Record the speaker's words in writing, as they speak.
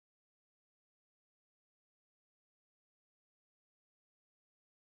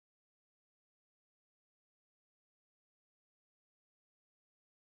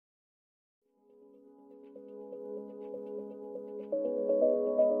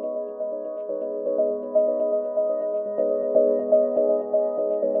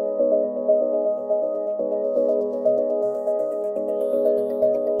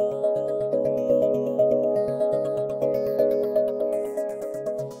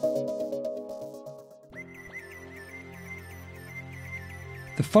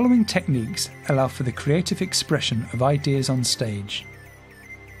The following techniques allow for the creative expression of ideas on stage.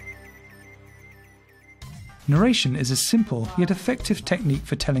 Narration is a simple yet effective technique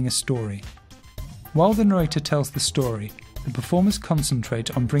for telling a story. While the narrator tells the story, the performers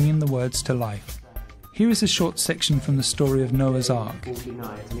concentrate on bringing the words to life. Here is a short section from the story of Noah's Ark. 40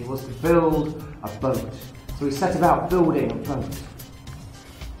 nights, and he was to build a boat. So he set about building a boat.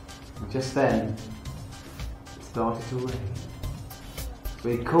 And just then, it started to rain. So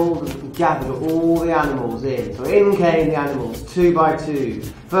he called and gathered all the animals in. So in came the animals, 2 by 2.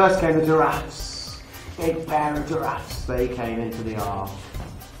 First came the giraffes, big pair of giraffes. They came into the ark.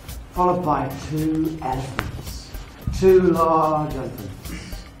 Followed by 2 elephants, 2 large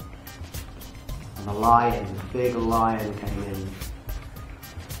elephants. And a lion, a big lion came in.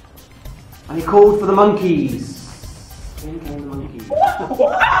 And he called for the monkeys. In came the monkeys.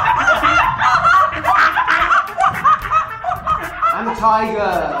 And the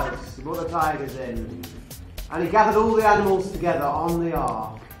tigers. He brought the tigers in. And he gathered all the animals together on the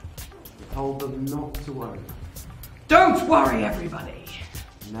ark. He told them not to worry. Don't worry, everybody.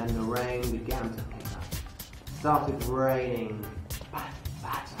 And then the rain began to pick up. It started raining.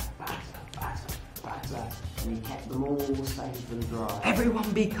 And he kept them all safe and dry.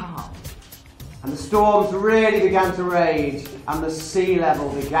 Everyone be calm. And the storms really began to rage, and the sea level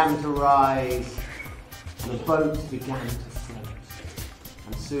began to rise, and the boats began to float.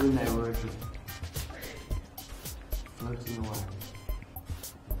 And soon they were adrift, floating away.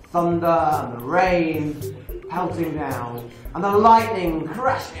 Thunder and the rain pelting down, and the lightning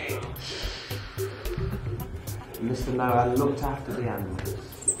crashing. And Mr. Noah looked after the animals.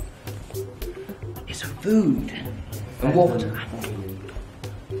 It's food and water.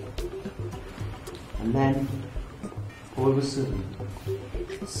 And then, all of a sudden,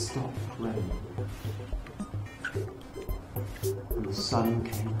 it stopped raining. And the sun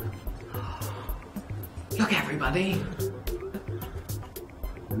came out. Look, everybody.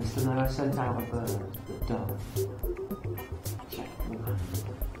 And Mr. Noah sent out a bird, the dove. Checked the land.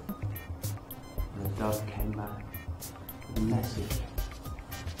 And the dove came back with a message.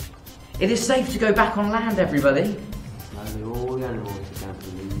 It is safe to go back on land, everybody. Slowly all the animals began to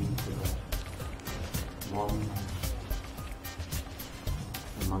leave the boat. One,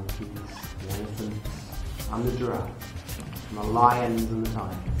 the monkeys, the elephants, and the giraffes, and the lions and the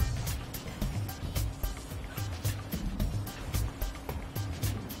tigers.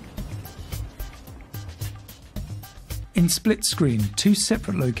 In split screen, 2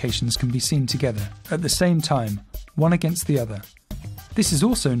 separate locations can be seen together at the same time, one against the other. This is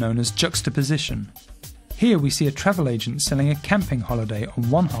also known as juxtaposition. Here we see a travel agent selling a camping holiday on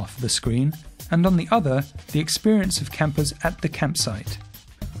one half of the screen, and on the other, the experience of campers at the campsite.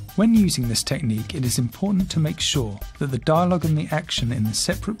 When using this technique, it is important to make sure that the dialogue and the action in the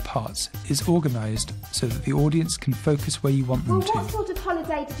separate parts is organised so that the audience can focus where you want them to. Well, what sort of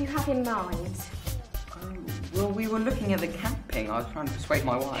holiday did you have in mind? Well, we were looking at the camping. I was trying to persuade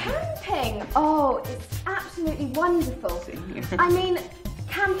my wife. Camping? Oh, it's absolutely wonderful. I mean,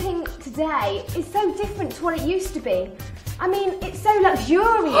 camping today is so different to what it used to be. I mean, it's so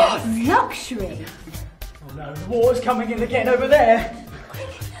luxurious. Luxury. Oh no, the water's coming in again over there.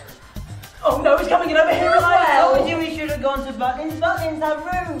 Oh no, it's coming in over here as well. I told you we should have gone to Butlins. Butlins have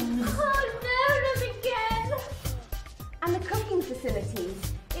rooms. Oh no, not again. And the cooking facilities.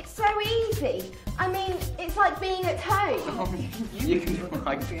 It's so easy. I mean, it's like being at home. Oh, you can do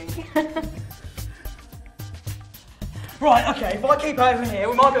writing. Right, okay, if I keep over here,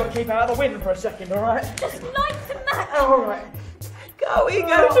 we might be able to keep out of the wind for a second, alright? Just like to match. Alright. Can't we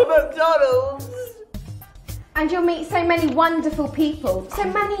go to McDonald's? And you'll meet so many wonderful people, so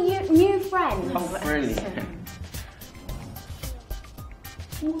many new friends. Oh, brilliant.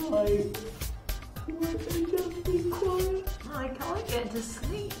 Why don't they just be quiet? I can't get to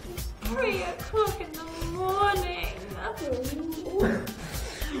sleep. It's 3 o'clock in the morning.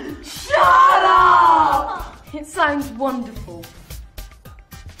 Shut up! It sounds wonderful.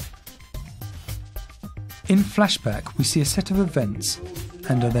 In flashback, we see a set of events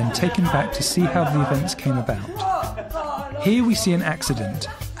and are then taken back to see how the events came about. Here we see an accident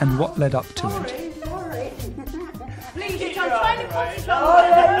and what led up to it. Please, I'm trying to concentrate. Oh,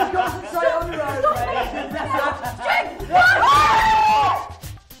 yeah, you concentrate on the road, mate.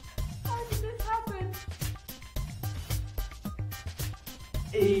 How did this happen?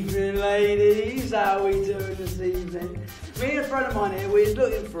 Evening, ladies. How we doing this evening? Me and a friend of mine here, we was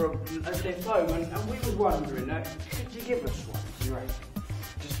looking for a lift home, and we was wondering, could you give us one, do you reckon?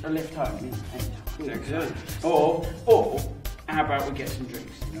 Just a lift home, anytime. Or How about we get some drinks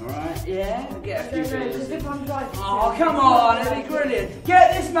in, alright? Yeah? Get a few beers. if I'm driving. Oh, come on, it'll be brilliant.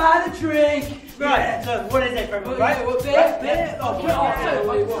 Get this man a drink. Right, Yeah. so what is it for everyone, right? What beer? Right, Beer? yeah. Oh, Oh, get off. yeah.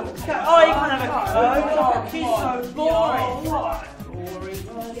 What do you want? Oh, you can't have a Coke. He's so boring. What? Boring.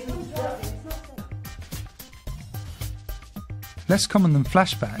 Less common than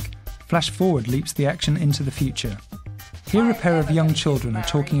flashback, flash forward leaps the action into the future. Here a pair of young children are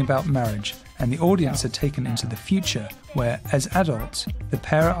talking about marriage, and the audience are taken into the future, where, as adults, the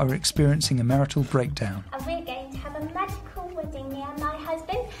pair are experiencing a marital breakdown. And we're going to have a magical wedding, me and my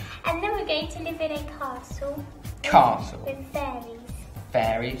husband, and then we're going to live in a castle. Castle? With fairies.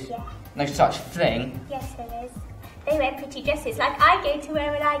 Fairies? Yeah. No such thing. Yes, there is. They wear pretty dresses like I go to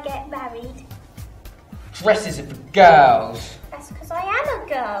wear when I get married. Dresses are for girls. That's because I am a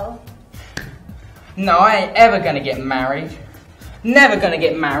girl. No, I ain't ever gonna get married. Never gonna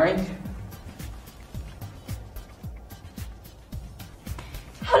get married.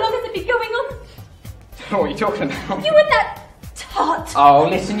 How long has it been going on? What are you talking about? You and that tart. Oh,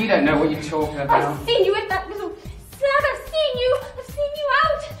 listen, you don't know what you're talking about. I've seen you with that little slag. I've seen you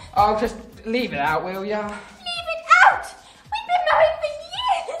out. Oh, just leave it out, will ya? Leave it out. We've been married for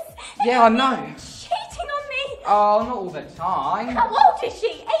years. Yeah, I know. Cheating on me. Oh, not all the time. How old is she?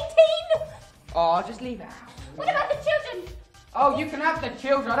 18? Oh, just leave it out. What about the children? Oh, you can have the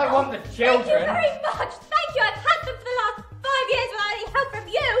children. I don't want the Thank you children. very much. Thank you. I've had them for the last 5 years without any help from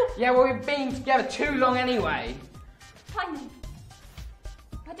you. Yeah, well, we've been together too long anyway. Fine then.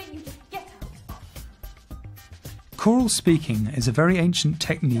 Why don't you just get out? Choral speaking is a very ancient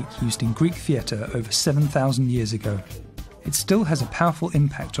technique used in Greek theatre over 7,000 years ago. It still has a powerful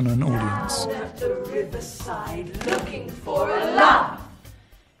impact on an audience. Down at the riverside looking for a love.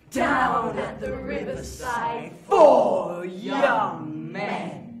 Down at the riverside, 4 young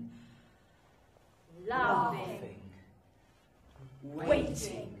men. Laughing,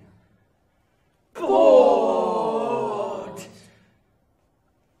 waiting, bored.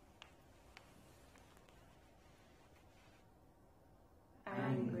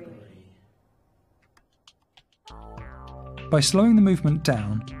 Angry. By slowing the movement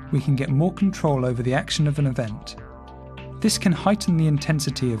down, we can get more control over the action of an event. This can heighten the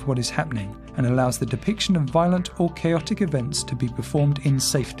intensity of what is happening and allows the depiction of violent or chaotic events to be performed in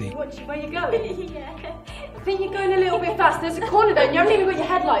safety. Where you going? Yeah. I think you're going a little bit fast. There's a corner there and you haven't even got your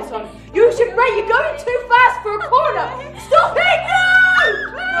headlights on. You should brake. You're going too fast for a corner. Stop it! No!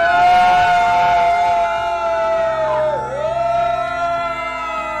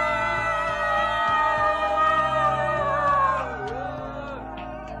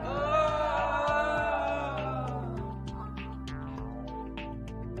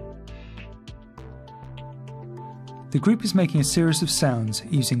 The group is making a series of sounds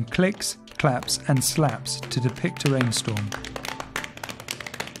using clicks, claps and slaps to depict a rainstorm.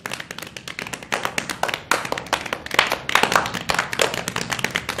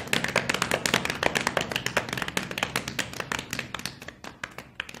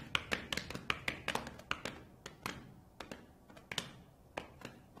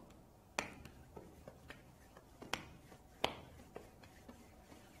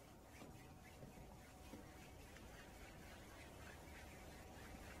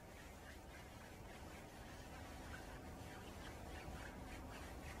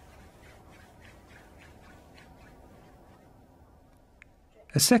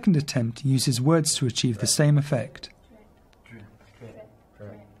 A second attempt uses words to achieve the same effect.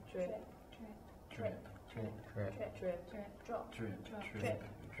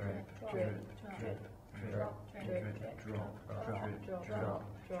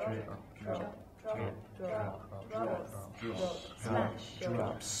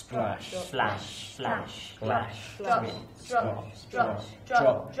 Splash, flash, flash, flash,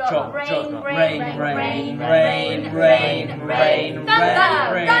 Drop, drop, rain, rain, rain, rain, rain, rain,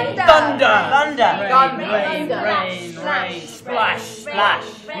 thunder, thunder, rain, rain, rain, splash, splash,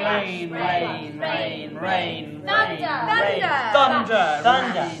 rain, rain, rain, rain, thunder,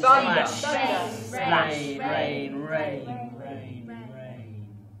 thunder, splash, rain, rain, rain,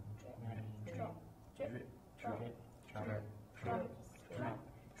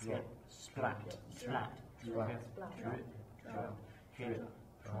 splat, splat,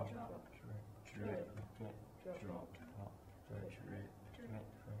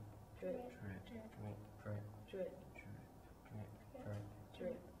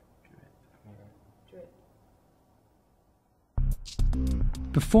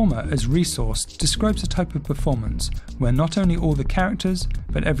 Performer as resource describes a type of performance where not only all the characters,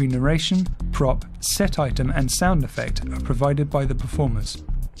 but every narration, prop, set item and sound effect are provided by the performers.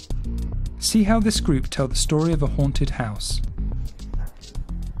 See how this group tell the story of a haunted house.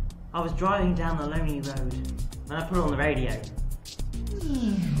 I was driving down the lonely road when I put on the radio.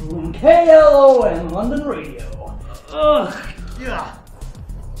 KLON London Radio. Ugh! Yeah.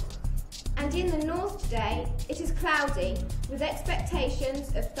 And in the north today, it is cloudy, with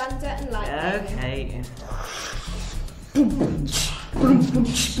expectations of thunder and lightning. Okay.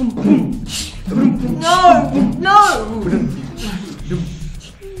 No!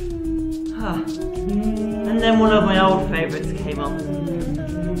 And then one of my old favourites came on.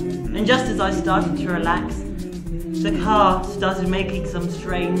 And just as I started to relax, the car started making some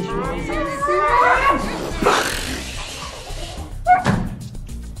strange noises.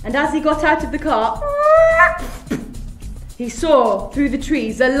 And as he got out of the car, he saw through the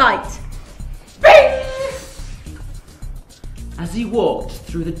trees a light. Bing! As he walked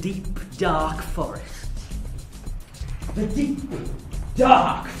through the deep, dark forest. The deep,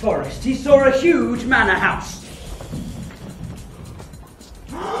 dark forest, he saw a huge manor house.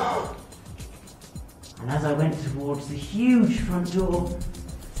 And as I went towards the huge front door,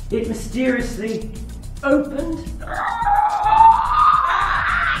 it mysteriously opened.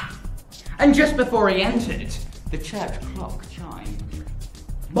 And just before he entered, the church clock chimed.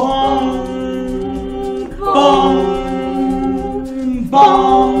 Bong! Bong!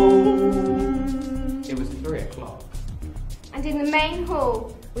 Bong! It was 3 o'clock. And in the main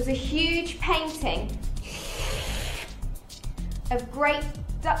hall was a huge painting of Great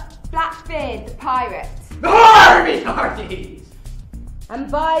Blackbeard the pirate. Hardy, hearties! And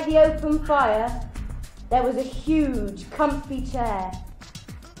by the open fire, there was a huge, comfy chair,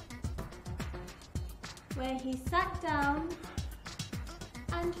 Where he sat down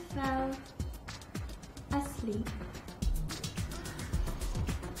and fell asleep.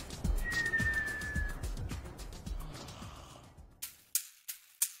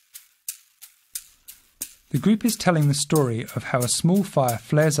 The group is telling the story of how a small fire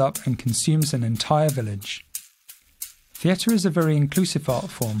flares up and consumes an entire village. Theatre is a very inclusive art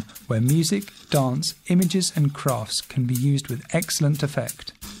form where music, dance, images and crafts can be used with excellent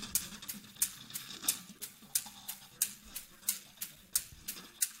effect.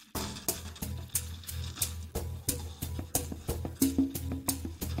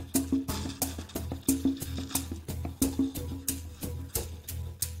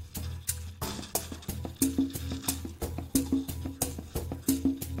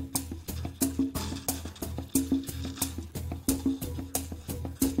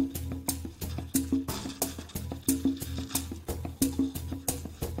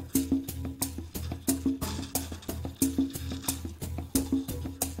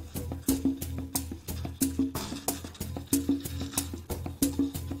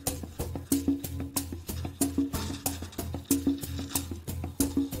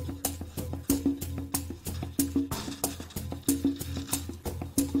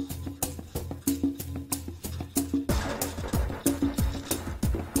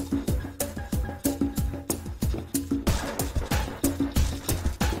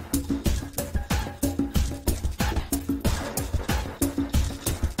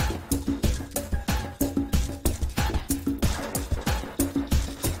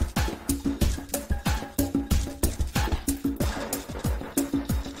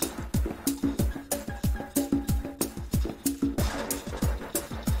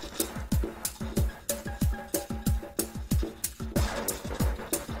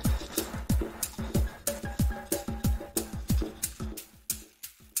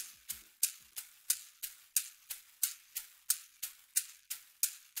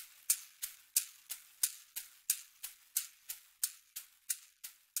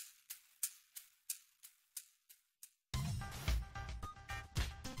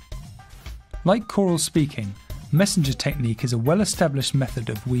 Like choral speaking, messenger technique is a well-established method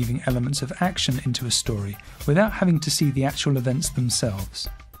of weaving elements of action into a story without having to see the actual events themselves.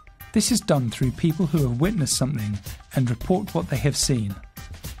 This is done through people who have witnessed something and report what they have seen.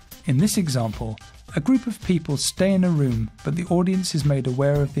 In this example, a group of people stay in a room but the audience is made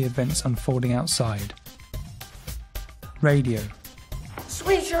aware of the events unfolding outside. Radio.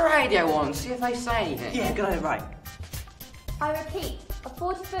 Switch your radio on, see if they say anything. Yeah, go ahead, right. I repeat, a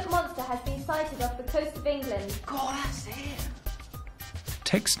 40-foot monster has been sighted off the coast of England. God, that's it.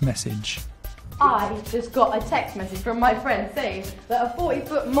 Text message. I just got a text message from my friend saying that a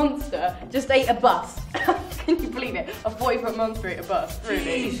 40-foot monster just ate a bus. Can you believe it? A 40-foot monster ate a bus.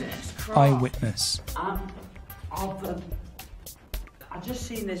 Really? Jesus Christ. Eyewitness. I've just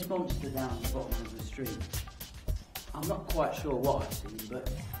seen this monster down the bottom of the street. I'm not quite sure what I've seen, but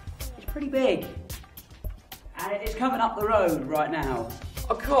it's pretty big. And it's coming up the road right now.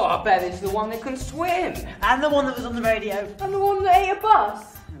 Oh God, I bet it's the one that can swim. And the one that was on the radio. And the one that ate a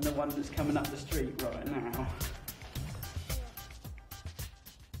bus. and the one that's coming up the street right now.